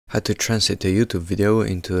How to translate a YouTube video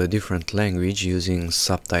into a different language using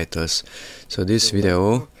subtitles. So this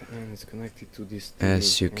video,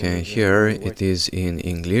 as you can hear, it is in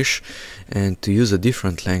English, and to use a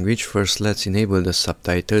different language, first let's enable the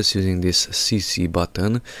subtitles using this CC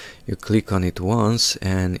button. You click on it once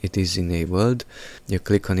and it is enabled. You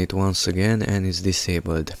click on it once again and it's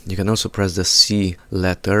disabled. You can also press the C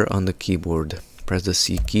letter on the keyboard. Press the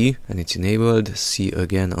C key and it's enabled, C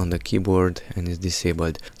again on the keyboard and it's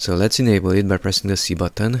disabled. So let's enable it by pressing the C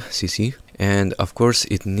button, CC. And of course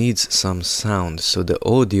it needs some sound, so the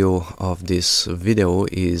audio of this video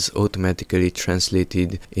is automatically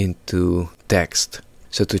translated into text.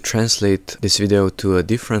 So to translate this video to a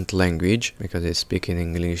different language, because it's speaking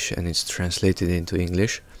English and it's translated into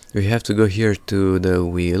English, we have to go here to the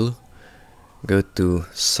wheel. Go to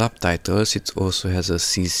Subtitles, it also has a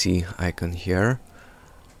CC icon here.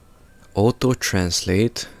 Auto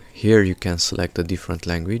Translate, here you can select a different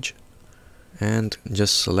language and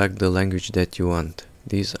just select the language that you want.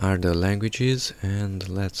 These are the languages and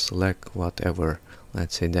let's select whatever,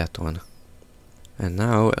 let's say that one. And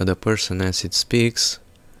now the person as it speaks,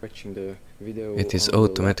 it is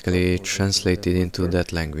automatically translated into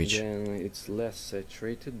that language. It's less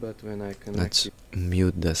saturated, but when I connect, let's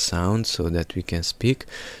mute the sound so that we can speak.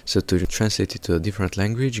 So to translate it to a different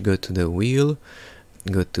language, go to the wheel,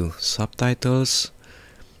 go to Subtitles,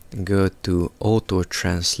 go to Auto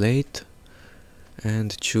Translate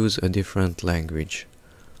and choose a different language.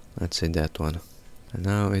 Let's say that one. And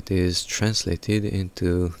now it is translated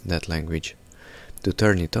into that language. To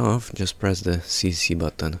turn it off, just press the CC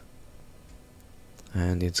button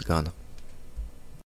and it's gone.